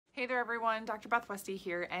Hey there everyone, Dr. Beth Westy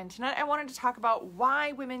here, and tonight I wanted to talk about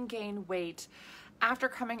why women gain weight after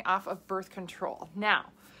coming off of birth control.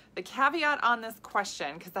 Now, the caveat on this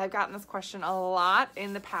question, because I've gotten this question a lot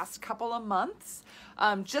in the past couple of months,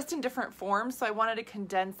 just in different forms, so I wanted to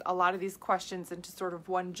condense a lot of these questions into sort of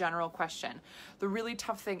one general question. The really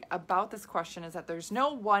tough thing about this question is that there's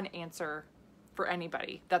no one answer for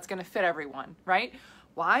anybody that's going to fit everyone, right?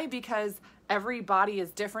 Why? Because every body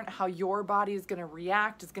is different. How your body is going to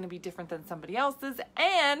react is going to be different than somebody else's.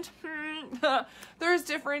 And there's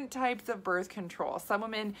different types of birth control. Some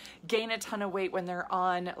women gain a ton of weight when they're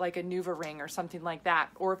on like a NuvaRing or something like that,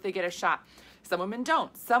 or if they get a shot. Some women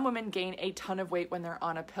don't. Some women gain a ton of weight when they're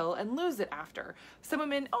on a pill and lose it after. Some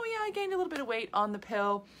women, oh yeah, I gained a little bit of weight on the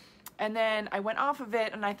pill, and then I went off of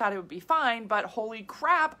it and I thought it would be fine, but holy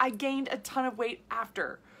crap, I gained a ton of weight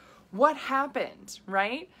after. What happened,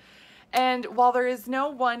 right? And while there is no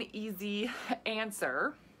one easy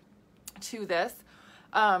answer to this,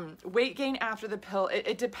 weight gain after the pill,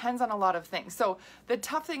 it depends on a lot of things. So the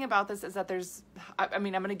tough thing about this is that I'm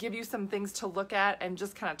going to give you some things to look at and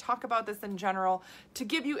just kind of talk about this in general to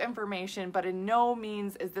give you information, but in no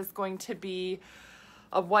means is this going to be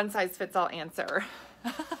a one-size-fits-all answer.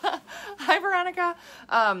 Hi, Veronica.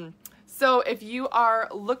 So if you are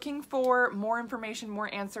looking for more information,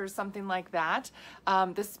 more answers, something like that,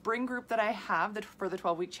 the spring group that I have for the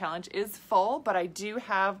 12-week challenge is full, but I do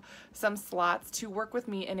have some slots to work with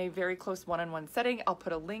me in a very close one-on-one setting. I'll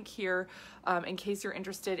put a link here in case you're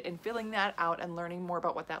interested in filling that out and learning more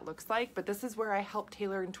about what that looks like. But this is where I help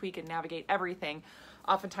tailor and tweak and navigate everything.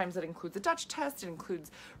 Oftentimes it includes a Dutch test. It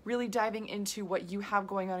includes really diving into what you have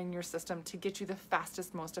going on in your system to get you the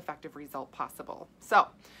fastest, most effective result possible. So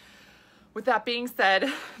with that being said,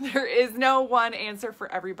 there is no one answer for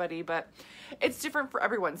everybody, but it's different for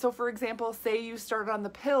everyone. So for example, say you started on the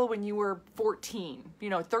pill when you were 14,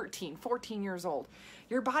 13, 14 years old.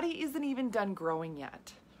 Your body isn't even done growing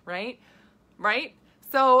yet, right? Right?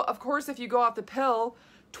 So of course, if you go off the pill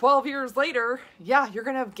 12 years later, yeah, you're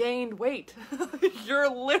going to have gained weight. You're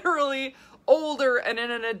literally older and in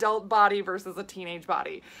an adult body versus a teenage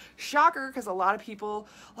body. Shocker, because a lot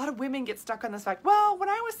of women get stuck on this fact, well, when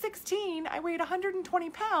I was 16, I weighed 120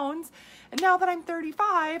 pounds, and now that I'm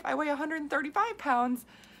 35, I weigh 135 pounds.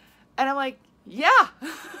 And I'm like, yeah,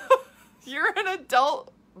 you're an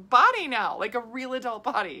adult body now, like a real adult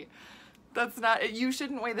body. You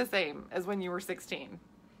shouldn't weigh the same as when you were 16.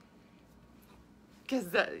 Because,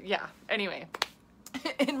 yeah, anyway.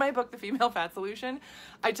 In my book, The Female Fat Solution,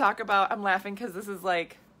 I talk about, I'm laughing because this is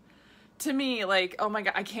like, to me, like, oh my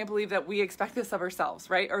God, I can't believe that we expect this of ourselves,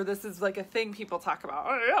 right? Or this is like a thing people talk about.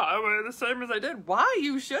 Oh yeah, I weigh the same as I did. Why?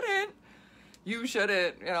 You shouldn't. You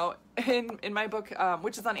shouldn't, in my book,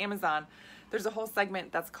 which is on Amazon, there's a whole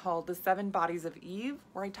segment that's called The 7 Bodies of Eve,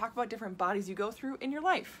 where I talk about different bodies you go through in your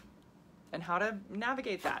life and how to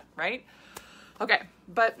navigate that, right? Okay,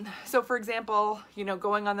 but so for example,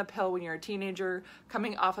 going on the pill when you're a teenager,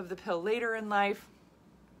 coming off of the pill later in life,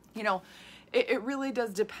 it really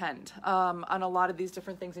does depend on a lot of these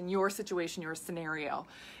different things in your situation, your scenario.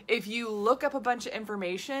 If you look up a bunch of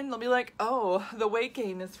information, they'll be like, oh, the weight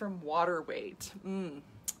gain is from water weight.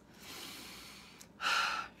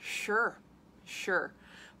 Sure.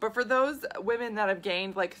 But for those women that have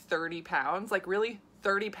gained like 30 pounds, like really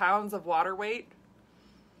 30 pounds of water weight,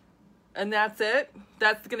 and that's it?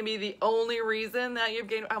 That's going to be the only reason that you've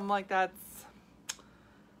gained? I'm like,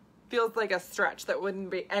 feels like a stretch. That wouldn't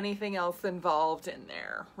be anything else involved in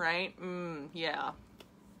there, right? Yeah.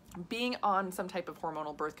 Being on some type of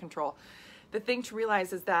hormonal birth control, the thing to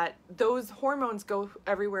realize is that those hormones go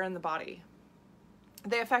everywhere in the body.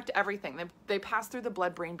 They affect everything. They pass through the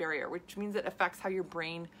blood-brain barrier, which means it affects how your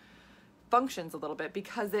brain functions a little bit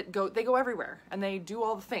because they go everywhere and they do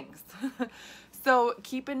all the things. So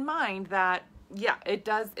keep in mind that, yeah, it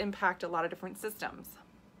does impact a lot of different systems.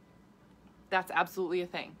 That's absolutely a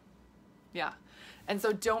thing. Yeah. And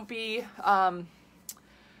so don't be, I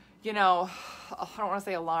don't want to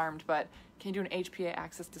say alarmed, but can you do an HPA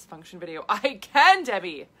axis dysfunction video? I can,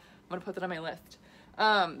 Debbie. I'm going to put that on my list.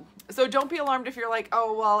 So don't be alarmed if you're like,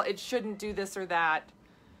 oh, well, it shouldn't do this or that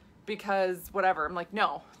because whatever. I'm like,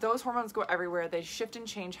 no, those hormones go everywhere. They shift and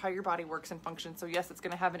change how your body works and functions. So yes, it's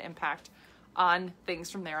going to have an impact on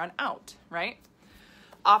things from there on out, right?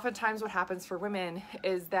 Oftentimes what happens for women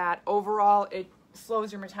is that overall it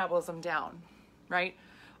slows your metabolism down, right?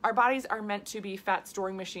 Our bodies are meant to be fat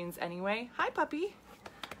storing machines anyway. Hi, puppy.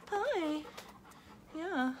 Hi.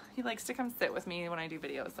 Yeah, he likes to come sit with me when I do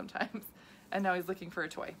videos sometimes. And now he's looking for a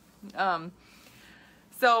toy.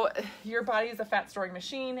 So your body is a fat storing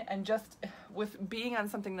machine, and just with being on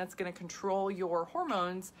something that's going to control your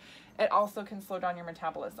hormones, it also can slow down your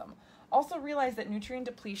metabolism. Also realize that nutrient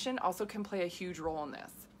depletion also can play a huge role in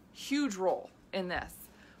this. Huge role in this.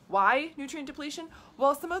 Why nutrient depletion?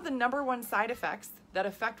 Well, some of the number one side effects that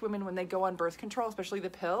affect women when they go on birth control, especially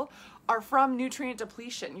the pill, are from nutrient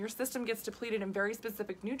depletion. Your system gets depleted in very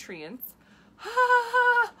specific nutrients.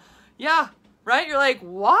 Yeah, right? You're like,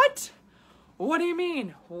 what? What do you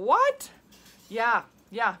mean? What? Yeah,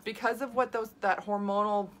 because of what that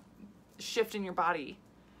hormonal shift in your body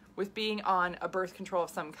with being on a birth control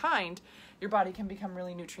of some kind, your body can become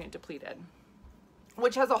really nutrient depleted,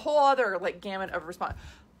 which has a whole other like gamut of response.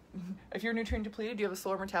 If you're nutrient depleted, do you have a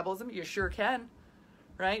slower metabolism? You sure can,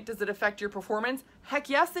 right? Does it affect your performance? Heck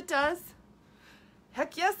yes, it does.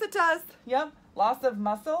 Heck yes, it does. Yep. Loss of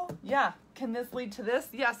muscle? Yeah. Can this lead to this?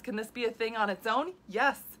 Yes. Can this be a thing on its own?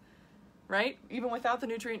 Yes. Right? Even without the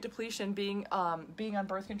nutrient depletion, being on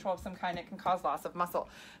birth control of some kind, it can cause loss of muscle.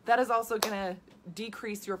 That is also going to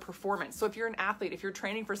decrease your performance. So if you're an athlete, if you're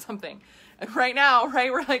training for something, right now,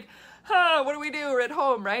 right, we're like, what do we do? We're at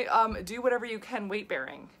home, right? Do whatever you can weight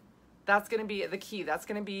bearing. That's going to be the key. That's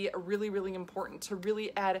going to be really, really important to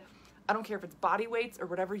really add. I don't care if it's body weights or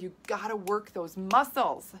whatever. You got to work those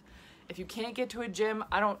muscles. If you can't get to a gym,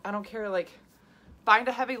 I don't care. Like, find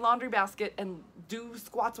a heavy laundry basket and do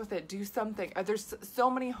squats with it. Do something. There's so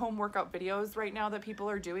many home workout videos right now that people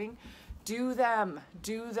are doing. Do them.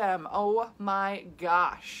 Do them. Oh my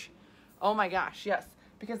gosh. Oh my gosh. Yes.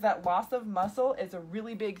 Because that loss of muscle is a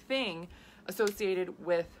really big thing associated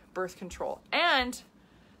with birth control. And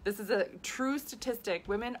this is a true statistic.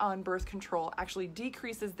 Women on birth control actually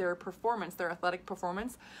decreases their performance, their athletic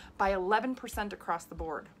performance, by 11% across the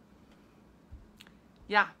board.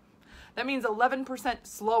 Yeah. That means 11%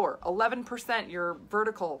 slower. 11% your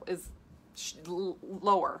vertical is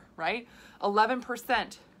lower, right?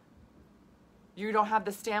 11% you don't have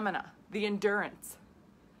the stamina, the endurance.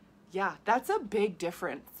 Yeah, that's a big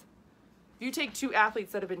difference. If you take two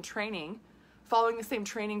athletes that have been training, following the same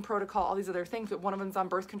training protocol, all these other things, but one of them's on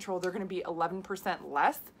birth control, they're going to be 11%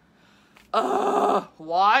 less.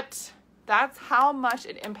 What? That's how much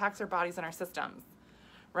it impacts our bodies and our systems,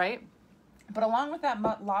 right? But along with that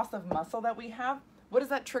loss of muscle that we have, what does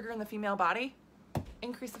that trigger in the female body?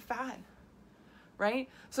 Increase of fat, right?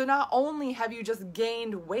 So not only have you just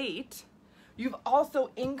gained weight, you've also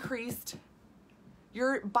increased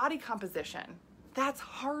your body composition. That's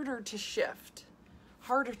harder to shift,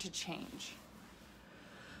 harder to change.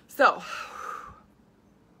 So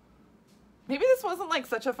maybe this wasn't like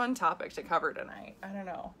such a fun topic to cover tonight. I don't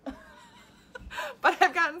know. But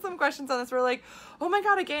I've gotten some questions on this where like, oh my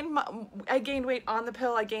God, I gained weight on the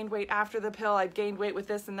pill. I gained weight after the pill. I gained weight with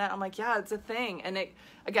this and that. I'm like, yeah, it's a thing. And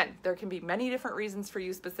again, there can be many different reasons for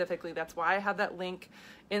you specifically. That's why I have that link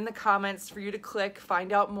in the comments for you to click,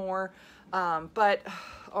 find out more. But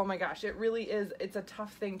oh my gosh, it really is. It's a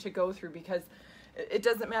tough thing to go through because it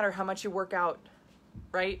doesn't matter how much you work out,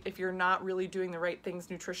 right? If you're not really doing the right things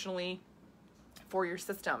nutritionally for your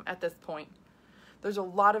system at this point. There's a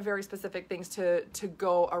lot of very specific things to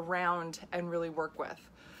go around and really work with.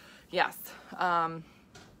 Yes.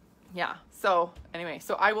 Yeah. So anyway,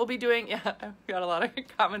 so I will be doing, yeah, I've got a lot of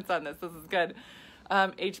comments on this. This is good.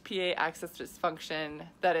 HPA axis dysfunction,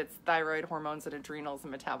 that it's thyroid hormones and adrenals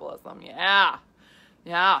and metabolism. Yeah.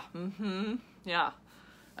 Yeah. Yeah.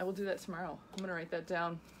 I will do that tomorrow. I'm going to write that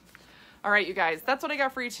down. All right, you guys, that's what I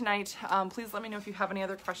got for you tonight. Please let me know if you have any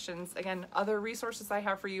other questions. Again, other resources I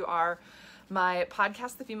have for you are my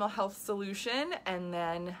podcast, The Female Health Solution, and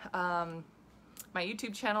then my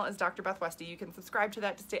YouTube channel is Dr. Beth Westie. You can subscribe to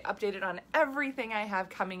that to stay updated on everything I have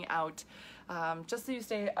coming out, just so you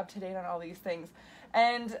stay up to date on all these things.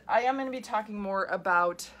 And I am going to be talking more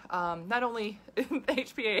about not only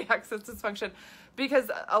HPA axis dysfunction,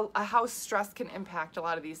 because how stress can impact a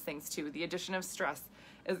lot of these things too. The addition of stress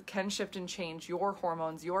can shift and change your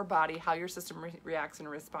hormones, your body, how your system reacts and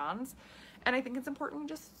responds. And I think it's important we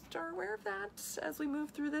just are aware of that as we move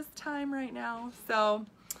through this time right now. So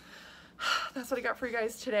that's what I got for you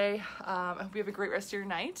guys today. I hope you have a great rest of your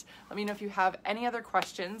night. Let me know if you have any other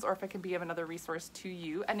questions or if I can be of another resource to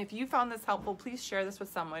you. And if you found this helpful, please share this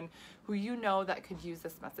with someone who you know that could use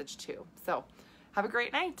this message too. So have a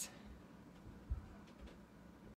great night.